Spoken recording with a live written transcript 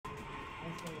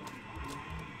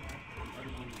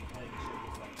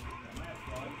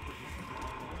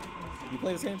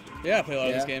play this game? Yeah, I play a lot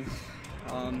of this game.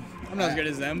 I'm not as good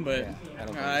as them, but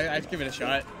I'd give it a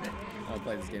shot. I don't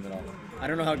play this game at all. I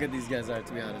don't know how good these guys are,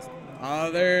 to be honest.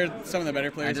 They're some of the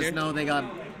better players here. I just here. know they got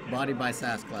bodied by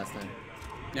Sask last time.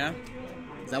 Yeah?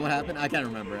 Is that what happened? I can't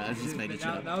remember. I was just making shit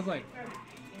up. That was like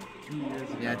 2 years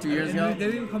ago. Yeah, 2 years ago? They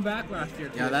didn't even come back last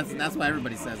year. Yeah, that's why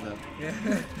everybody says that. Yeah.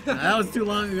 That was too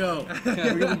long ago.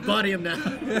 We're going to body him now.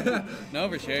 No,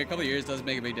 for sure. A couple of years does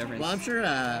make a big difference. Well, I'm sure,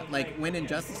 like, when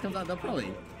Injustice comes out, they'll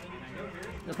probably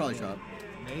show up.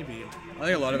 Maybe. I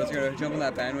think a lot of us are going to jump on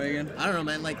that bandwagon. I don't know,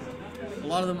 man. Like, a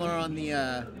lot of them are on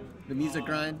the music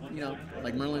grind, you know,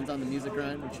 like Merlin's on the music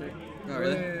grind and shit. Oh,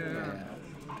 really? Yeah.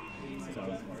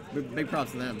 So, big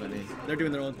props to them, but they're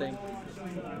doing their own thing.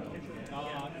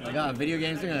 Like, video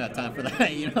games, they're gonna have time for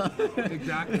that, you know?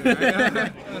 Exactly.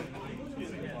 Right?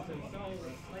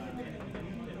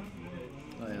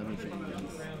 Oh, yeah, let me check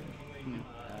these.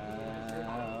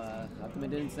 How come it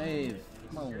didn't save?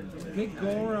 Come on. Get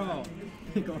Goro.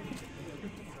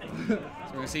 So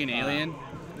we're seeing Alien.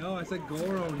 No, I said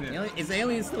Goro, Nick. Is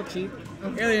Alien still cheap?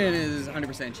 Alien is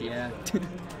 100% cheap. Yeah. It's too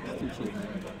cheap.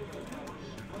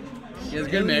 He has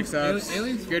good mix-ups,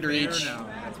 Alien's good reach. Now,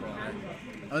 that's why.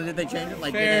 Oh, did they change it?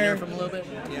 Like, Fair. did they nerf him a little bit?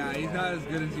 Yeah, he's not as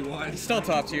good as he was. He's still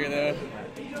top tier, though.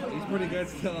 He's pretty good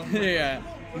still. Yeah.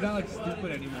 He's not like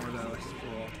stupid anymore, though, which is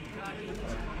cool.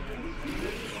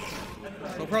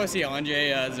 We'll probably see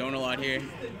Andre zone a lot here.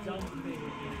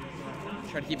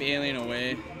 Try to keep Alien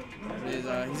away.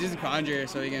 He's using Conjure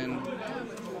so he can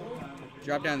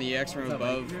drop down the EX from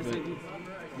above. But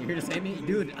You here to save me?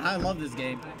 Dude, I love this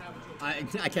game. I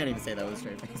can't even say that with a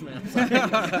straight face, man. I'm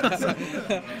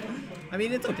sorry. I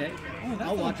mean, it's okay.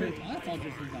 I'll watch it.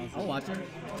 I'll watch it.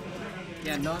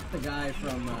 Yeah, not the guy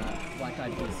from Black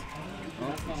Eyed Peas.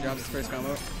 Oh, drops his first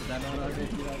combo. Is that not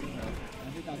Andre3000? No.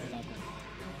 I think that was Outcast.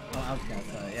 Oh, Outcast.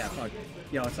 Yeah, fuck.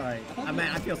 Yo, sorry.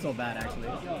 I feel so bad, actually.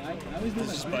 I always do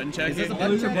Just button check. Is this a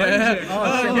button check?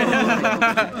 Oh,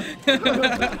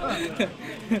 shit.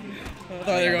 I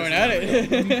thought they were going at it.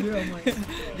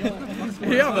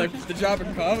 Yeah, like the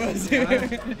dropping combos.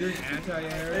 Doing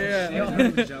anti-air.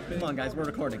 Yeah. Come on, guys, we're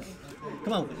recording.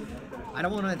 Come on. I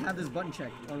don't want to have this button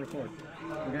check on record.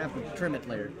 We're going to have to trim it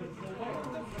later.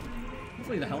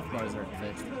 Hopefully the health bars are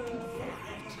fixed.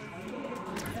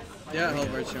 Yeah,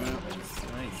 health bar's showing up.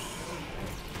 Nice.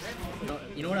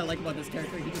 You know what I like about this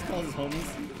character? He just calls his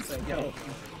homies. He's like, yo,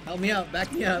 help me out,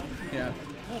 back me up. Yeah.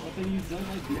 Oh, but then you don't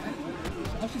like Jacko.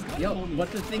 Oh, she's got Yo,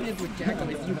 what the thing is with Jacko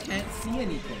is you can't see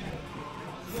anything.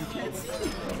 You can't see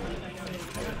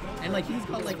anything. And like he's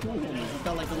got like cool homies. He's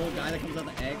got like the little guy that comes out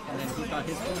the egg, and then he's got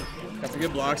his phone. Got some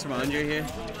good blocks from Andre here.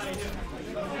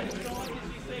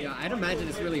 Yeah, I'd imagine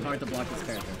it's really hard to block this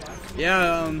character.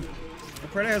 Yeah, the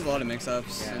Predator has a lot of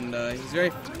mix-ups, and he's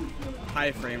very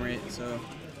high frame rate, so.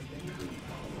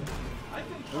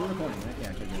 We're recording, right? Yeah,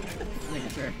 okay, good.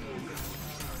 Making sure. Hey.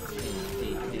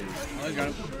 Oh, he's got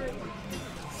him.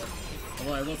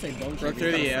 Although I will say Bone Broke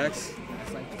through the EX.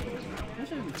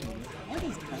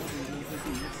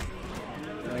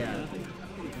 Oh yeah.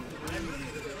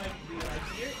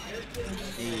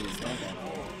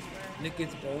 Nick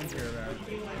gets bones here, man.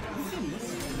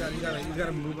 You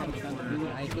gotta move up the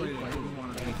corner. I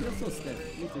feel so stiff.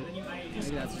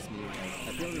 Maybe that's just me.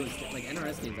 I feel really stiff. Like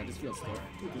NRS games, I just feel stiff.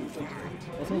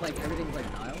 Also, like everything's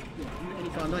like dial.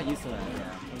 So I'm not used to that.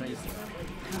 Yeah, I'm not used to that.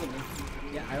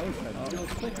 Yeah, I always try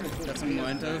that. Got some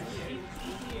momentum.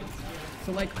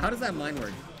 So like, how does that mine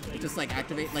work? Just like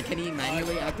activate? Like, can he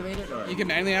manually activate it? Or? You can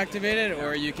manually activate it,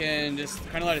 or you can just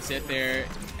kind of let it sit there,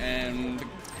 and the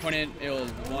opponent, it'll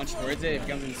launch towards it if it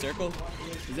comes in a circle.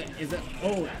 Is it?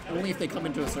 Oh, only if they come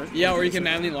into a circle? Yeah, or you can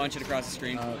manually launch it across the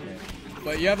screen. Oh, okay.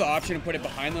 But you have the option to put it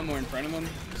behind them or in front of them,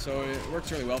 so it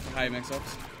works really well for high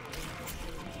mix-ups.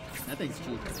 That thing's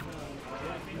cheap. That's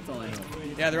all I know.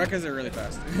 Yeah, the records are really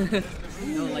fast.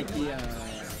 No, like the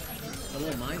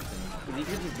little mine thing. Because he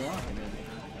could just block and then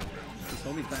his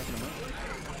homie's backing him up.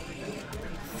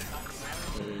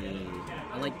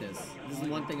 I like this. This is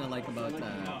one thing I like about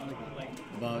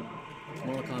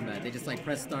Mortal Kombat. They just like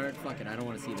press start, fuck it, I don't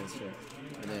want to see this shit.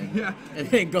 And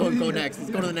then go next. Let's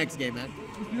go to the next game, man.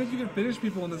 Because you can finish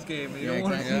people in this game, and you don't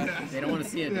want to see that. They don't want to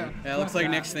see it, dude. Yeah, it looks like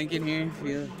Nick's thinking here.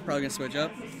 He's probably going to switch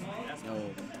up.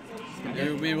 No.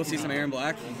 Maybe we'll see some Aaron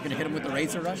Black. He's going to hit him with the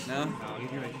Razor Rush? No? No,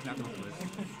 he's not going to switch.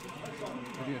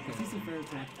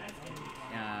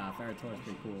 Yeah, Ferrator is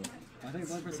pretty cool. I think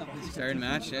it's for Third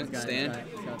match, yeah, stand.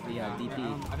 He's got the DP.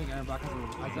 I think Aaron Black has a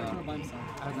rough No time.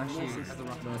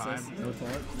 assist, no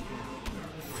sword.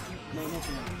 No,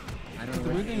 I don't know. The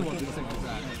weird thing about this thing is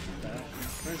that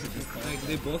like,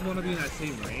 they both want to be in that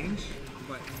same range,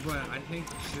 But I think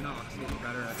Shinnok is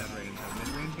better at that range, at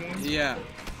mid-range games. Yeah,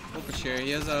 oh, for sure.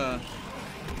 He has a.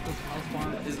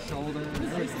 His shoulder,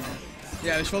 everything.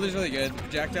 Yeah, the shoulder's really good.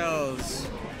 Projectiles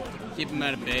keep him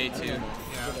at a bay too. Yeah.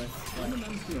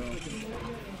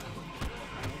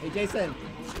 Hey Jason,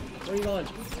 where are you going?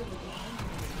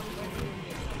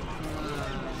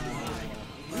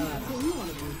 That's what we want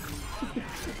to do.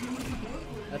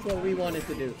 That's what we wanted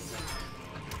to do.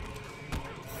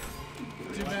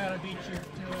 Too bad I beat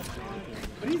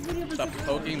you. Stop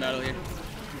poking battle here.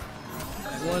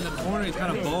 Well, in the corner, he's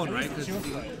kind of bone, right?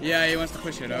 Yeah, he wants to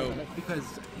push it out. Because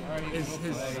his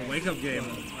wake-up game,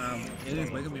 his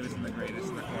wake-up game isn't the greatest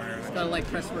in the corner. It's gotta like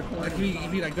press record. Like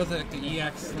if he like does like the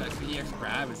EX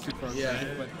grab, it's too close. Yeah.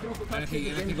 But and if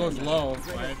he goes low,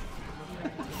 right?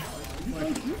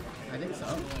 I think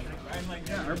so.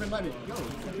 Yeah, Urban Levy. Go.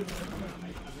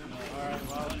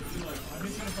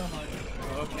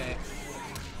 Okay.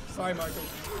 Sorry, Marcus.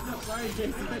 Sorry,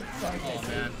 Jason. Sorry,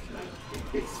 Jason.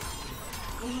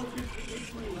 Oh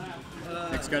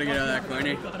man. Nick's gotta get out of that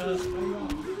corner.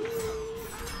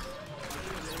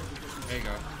 There you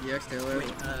go. EX Taylor.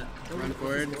 Run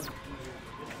forward.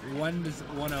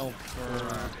 1-0 for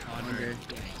Andre.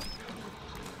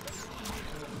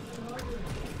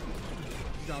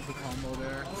 Drops the combo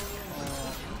there.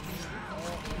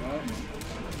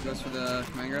 Goes for the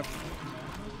command grab.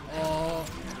 Oh,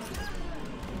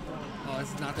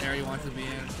 this is not the area you want to be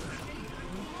in.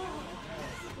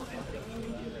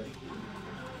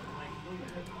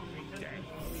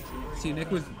 See,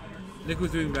 Nick was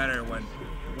doing better when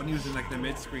he was in like the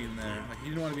mid screen there. Like he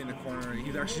didn't want to be in the corner. He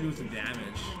was actually doing some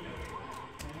damage.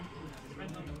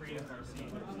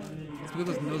 It's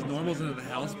because those normals into the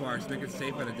health bars make it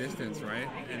safe at a distance, right?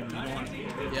 And you don't want.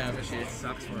 Yeah, for sure. It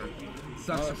sucks for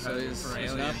So he's for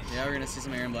he's Alien. up. Yeah, we're gonna see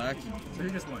some Aaron Black. So you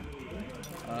just won.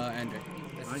 Andre.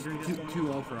 Andre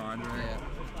 2-0 for Andre. Yeah.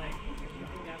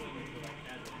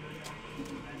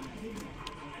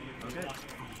 Okay.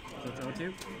 So it's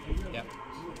 0-2? Yep.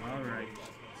 Alright.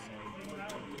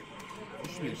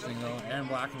 This should be interesting though. Aaron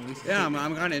Black and Lisa. Yeah, I'm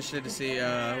kind of interested to see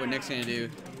what Nick's gonna do.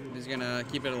 He's gonna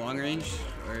keep it a long range,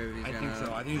 or if he's I gonna. think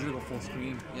so. I think he's gonna go full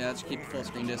screen. Yeah, let's keep full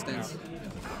screen distance.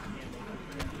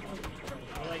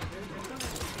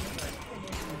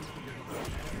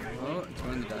 Oh, it's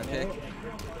going the dive kick.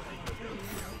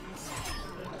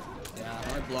 Yeah.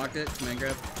 Oh, I blocked it. Command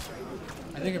grab.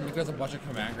 I think it because a bunch of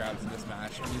command grabs in this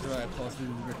match. When he's really close to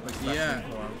like Yeah.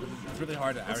 for him. It's really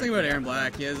hard to. Let's think about Aaron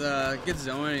Black. He has a good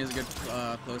zone and he has a good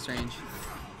close range.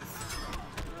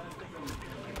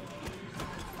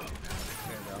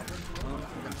 There you go.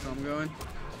 Oh, got some going.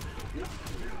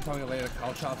 Probably lay the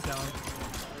cow chops down.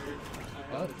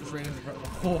 Oh, just right in the front.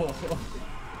 Oh.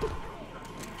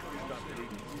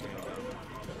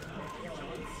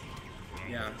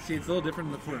 Yeah, see, it's a little different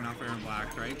in the corner now for Aaron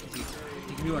Black, right? 'Cause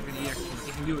he can do like an EX,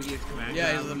 he can do an EX command. Yeah,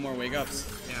 he grab. has more wake ups.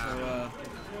 Yeah. So,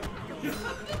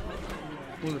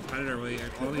 Well, the Predator really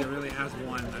has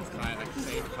one that's kind of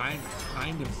safe,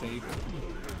 kind of safe.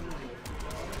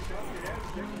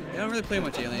 I don't really play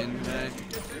much Alien. I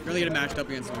really get matched up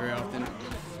against him very often.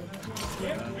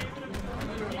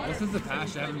 Well, since the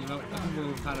patch, I mean, nothing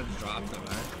will kind of just dropped him,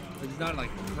 right? But he's not like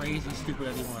crazy stupid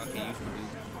anymore like he used to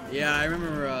be. Yeah, I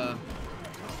remember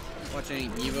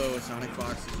watching Evo with Sonic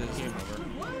Fox. It's just Game over.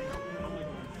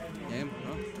 game.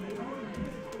 Oh.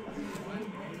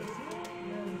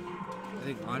 I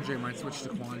think Andre might switch to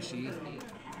Quan Chi.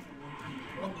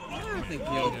 I think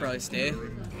he'll probably stay.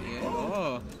 Yeah.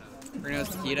 Oh, we're gonna have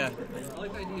Takeda.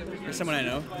 For someone I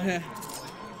know.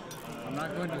 I'm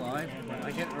not going to lie, but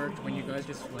I get irked when you guys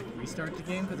just like restart the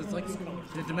game because it's like,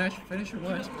 did the match finish or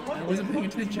what? I wasn't paying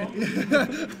attention.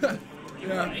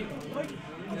 Yeah.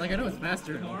 Like I know it's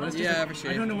faster, but it's just Yeah, like, for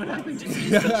sure. I don't know what happened.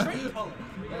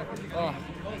 Oh.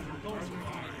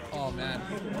 Oh man.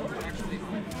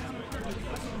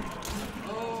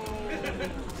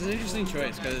 It's an interesting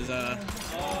choice because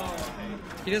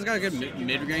he does got a good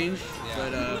mid range,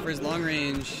 but for his long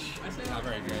range, Not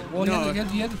very good. Well, No.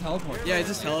 he has a teleport. yeah, he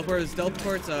just teleports. His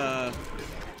teleport's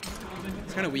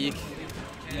it's kind of weak.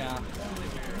 Yeah.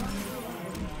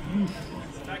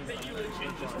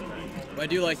 But I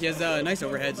do like he has nice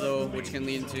overheads though, which can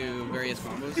lead to various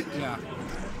combos. Yeah.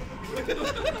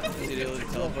 Is he able to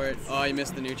teleport? Oh, he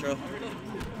missed the neutral.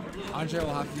 Andre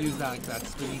will have to use that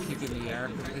spinning kick in the air.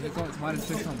 It's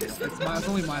 -6 on this. It's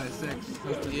only -6. So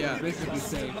it's Yeah. basically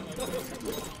safe.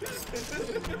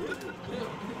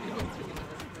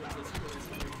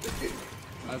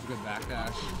 That was a good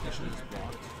backdash. He should have just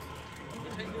blocked.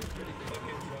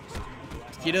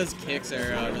 Takeda's kicks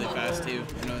are really fast too.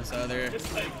 I noticed they're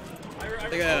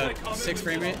like a 6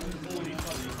 frame rate.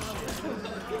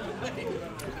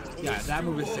 Yeah, that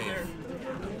move is safe.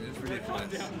 It's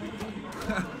ridiculous.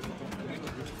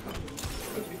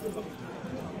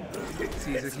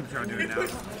 See, he's gonna keep trying to do it now.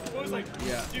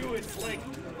 Yeah. Dude, it's like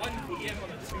 1 p.m. on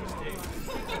a Tuesday.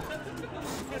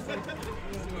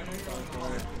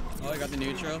 Oh, I got the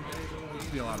neutral. This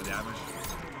be a lot of damage.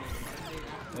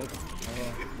 Oh,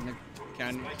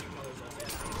 can.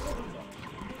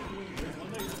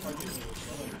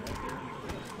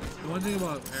 The one thing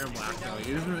about Aaron Black though,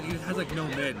 he has like no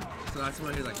mid, so that's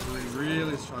where he like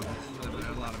really struggles with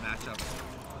a lot of matchups.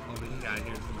 Oh, but yeah, he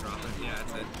doesn't drop it. Yeah,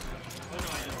 that's it.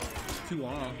 Too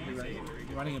long. You're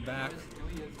running it back.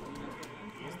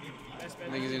 I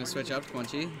think he's gonna switch up,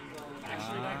 Quanchy.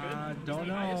 Don't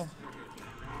know.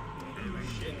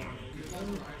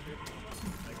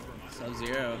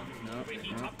 Sub-Zero.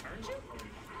 No.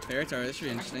 Territory, this should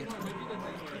be interesting.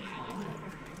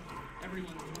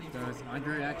 Does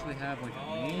Andre actually have like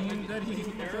a name that he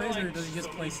plays, or does he just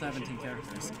play 17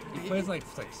 characters? He plays like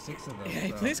 6 of them. Yeah, he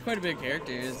so. plays quite a bit of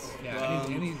characters. Yeah,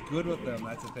 and he's good with them.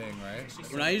 That's the thing, right?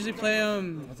 When I usually play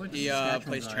him, Like he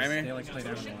plays They Tremor. like played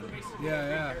everyone.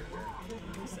 Yeah.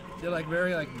 They're like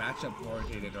very like matchup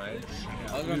oriented, right?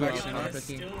 Yeah. I'll go back to Power Shinnok.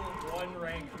 picking. Still 1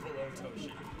 rank below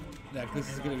Toshi. Yeah, this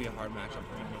is gonna be a hard matchup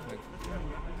for him, I think.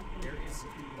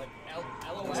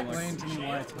 Explain to me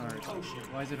why it's hard.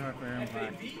 Why is it hard for Aaron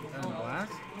Black? Aaron Black?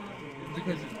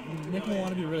 Because Nick will want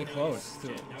to be really close to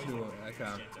like to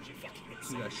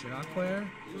the Shinnok player.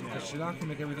 The Shinnok can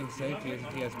make everything safe. He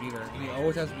has meter, and he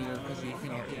always has meter because he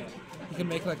can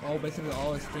make like basically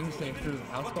all his strings safe through the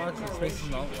house box and spaces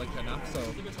them out like enough so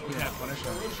he can't punish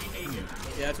him.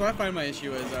 Yeah, that's what I find my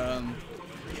issue is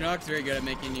Shinnok's very good at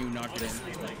making you knock it in.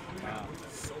 Yeah.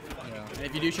 And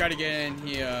if you do try to get in,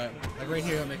 he Like right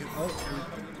here, he'll make it.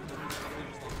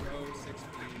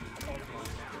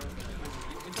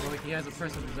 So like he has a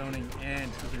pressure zoning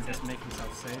and he can just make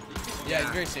himself safe. yeah, he's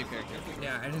a very safe character.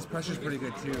 Yeah, and his pressure's pretty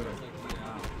good too.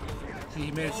 See,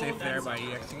 he made it safe there by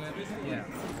EXing it. Yeah.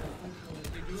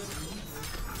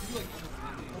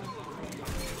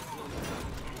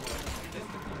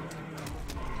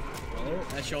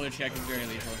 That shoulder check is very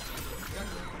lethal.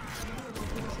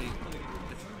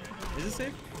 Is it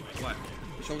safe? What?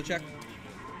 Shoulder check?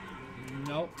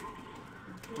 Nope.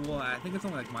 Well, I think it's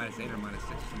only like -8 or -6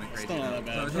 or something crazy. Still not that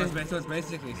bad. So it's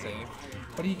basically safe.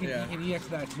 But he can EX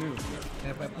that too.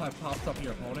 And if it pops up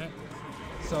your opponent,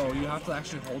 so you have to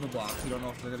actually hold the block. So you don't know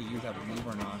if they're going to use that move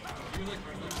or not.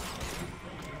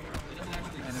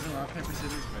 And is it rock, paper,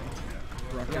 scissors,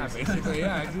 right? Yeah, basically,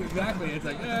 yeah, exactly. It's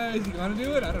like, is he going to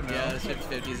do it? I don't know. Yeah, it's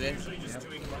 50-50s, eh?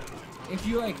 If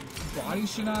you like body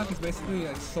Shinnok, it's basically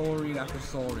like soul read after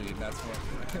soul read. That's what.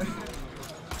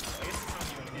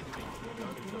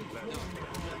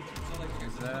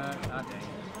 Is that? Ah, dang.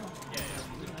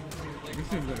 He's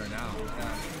doing good right now.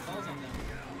 Yeah.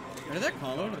 What is that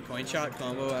combo? The coin shot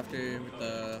combo after with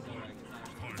the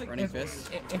running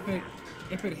fist?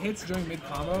 If it hits during mid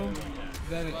combo,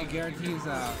 then it guarantees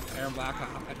Aaron Black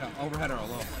like an overhead or a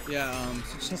low. Yeah,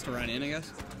 so it's just to run in, I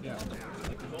guess. Yeah.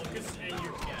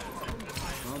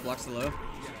 Oh, blocks the low.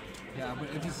 Yeah, but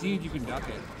if you see it, you can duck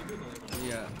it.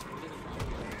 Yeah.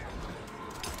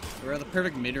 We're at the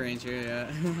perfect mid range here. Yeah.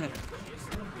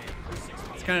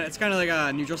 it's kind of like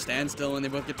a neutral standstill when they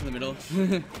both get to the middle. She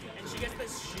gets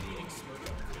this shitty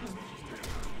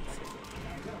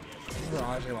This is where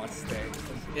Andre wants to stay.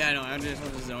 Yeah, I know. I'm just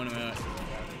supposed to zone him out.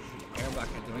 Aaron Black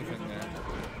can't do anything there.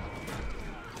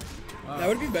 That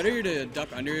would be better to duck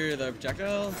under the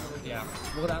projectile. Yeah.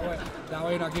 Well, that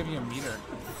way you're not giving him meter.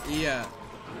 Yeah.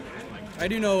 I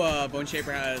do know Bone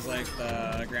Shaper has like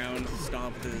the ground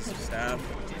stomp with his staff.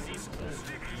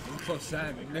 I'm so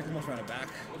sad. Nick almost ran it back.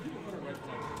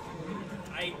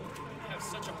 I have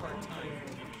such a hard time.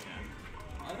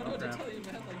 I don't know what to tell you,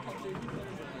 man. Like, how big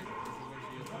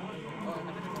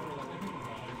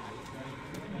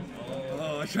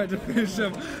Oh, I tried to finish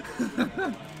him.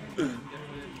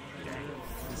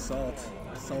 Assault.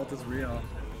 Assault is real.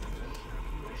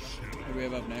 What do we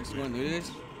have up next? Going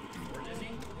losers?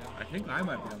 I think I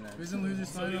might be on that. Who's in losers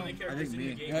final? I think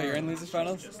me. Yeah, you're in losers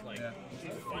finals? Yeah.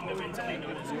 Fundamentally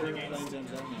not as good a game.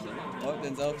 Oh,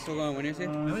 Denzel still going winners here?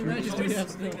 I think Reg is doing that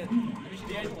still.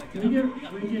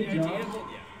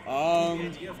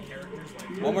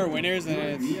 One more winners and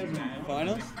it's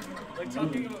finals?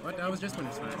 What? That was just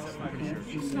winners finals. I'm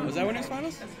pretty sure. Was that winners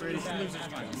finals? Losers finals.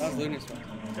 That was losers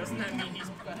finals. Doesn't that mean he's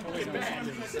bad?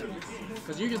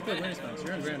 Because you just played winners finals.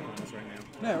 You're in grand finals right now.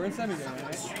 No, we're in semis right now,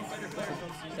 right?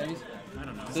 Semis? I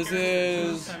don't know. This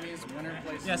is... Semis, winner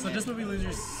plays. Yeah, so this would be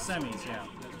losers semis. Yeah.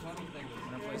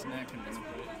 Winner plays neck and winner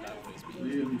plays that plays B.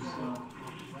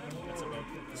 That's about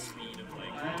the speed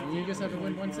just have to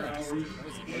win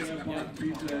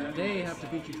 1-6. They have to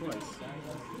beat you twice.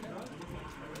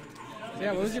 So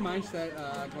yeah, what was your mindset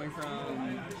going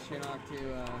from Shinnok to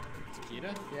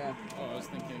Takeda? yeah? Oh, I was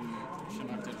thinking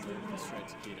Shinnok did straight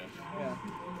Takeda. Yeah.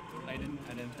 I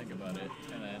didn't think about it,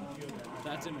 and then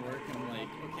that didn't work. And I'm like,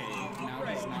 okay, now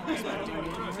he's not respecting me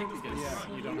because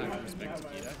you don't have to respect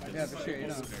Takeda. Yeah, for sure. You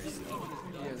know. Very slow.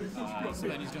 Yeah. So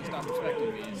then he's gonna stop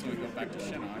respecting me. So I go back to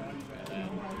Shinnok, and then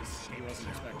he wasn't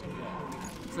respecting me.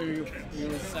 So you're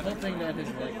hoping that his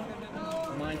like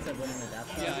mindset wouldn't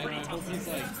adapt. Yeah, I hope he's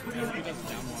like he does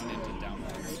down one into down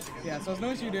one. Yeah. So I was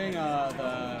noticing you doing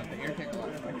the air kick a lot.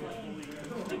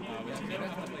 With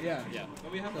Takeda? Yeah. Yeah.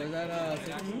 So is that a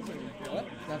safer move? What?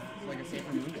 That's like a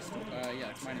safer move? Yeah,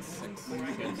 it's -6.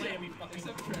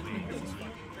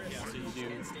 Yeah, so you do.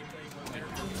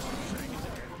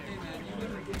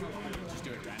 Just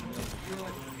do it randomly.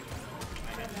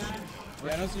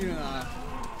 Yeah, I noticed you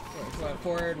doing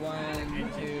forward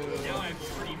 1, 2,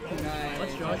 9.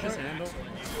 What's Josh's handle?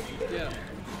 Yeah.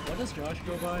 What does Josh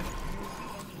go by?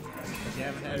 Does he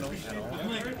have a handle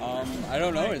at all? I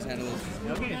don't know what his handle is.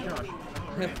 Okay, it's Josh.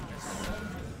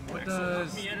 What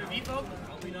does...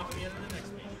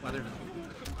 Weather?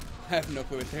 I have no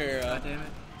clue what they're. God damn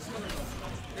it.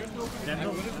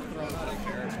 Dental?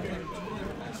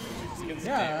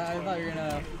 Yeah, I thought you were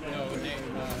gonna.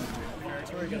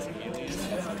 Territory against aliens.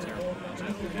 That's a terrible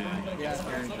matchup. Yeah.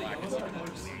 Black is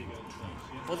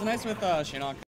What's nice with Shinnok